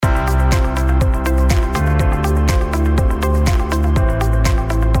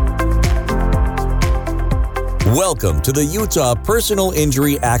Welcome to the Utah Personal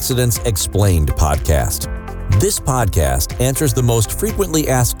Injury Accidents Explained podcast. This podcast answers the most frequently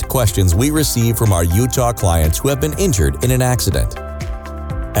asked questions we receive from our Utah clients who have been injured in an accident.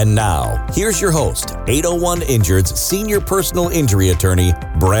 And now, here's your host, 801 Injured's Senior Personal Injury Attorney,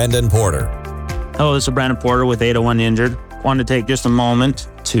 Brandon Porter. Hello, this is Brandon Porter with 801 Injured. I wanted to take just a moment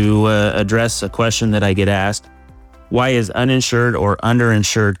to address a question that I get asked. Why is uninsured or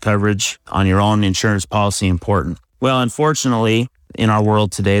underinsured coverage on your own insurance policy important? Well, unfortunately, in our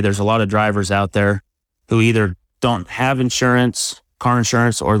world today, there's a lot of drivers out there who either don't have insurance, car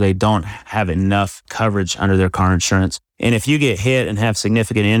insurance, or they don't have enough coverage under their car insurance. And if you get hit and have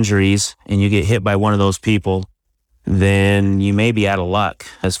significant injuries and you get hit by one of those people, then you may be out of luck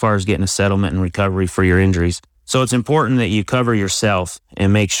as far as getting a settlement and recovery for your injuries. So it's important that you cover yourself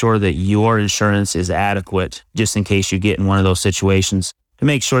and make sure that your insurance is adequate just in case you get in one of those situations, to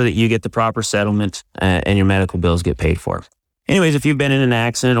make sure that you get the proper settlement and your medical bills get paid for. Anyways, if you've been in an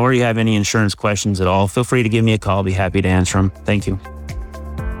accident or you have any insurance questions at all, feel free to give me a call. I'll be happy to answer them. Thank you.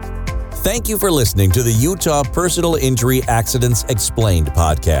 Thank you for listening to the Utah Personal Injury Accidents Explained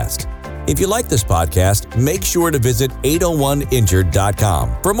podcast. If you like this podcast, make sure to visit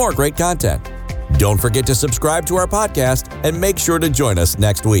 801injured.com for more great content. Don't forget to subscribe to our podcast and make sure to join us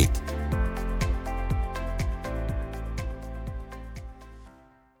next week.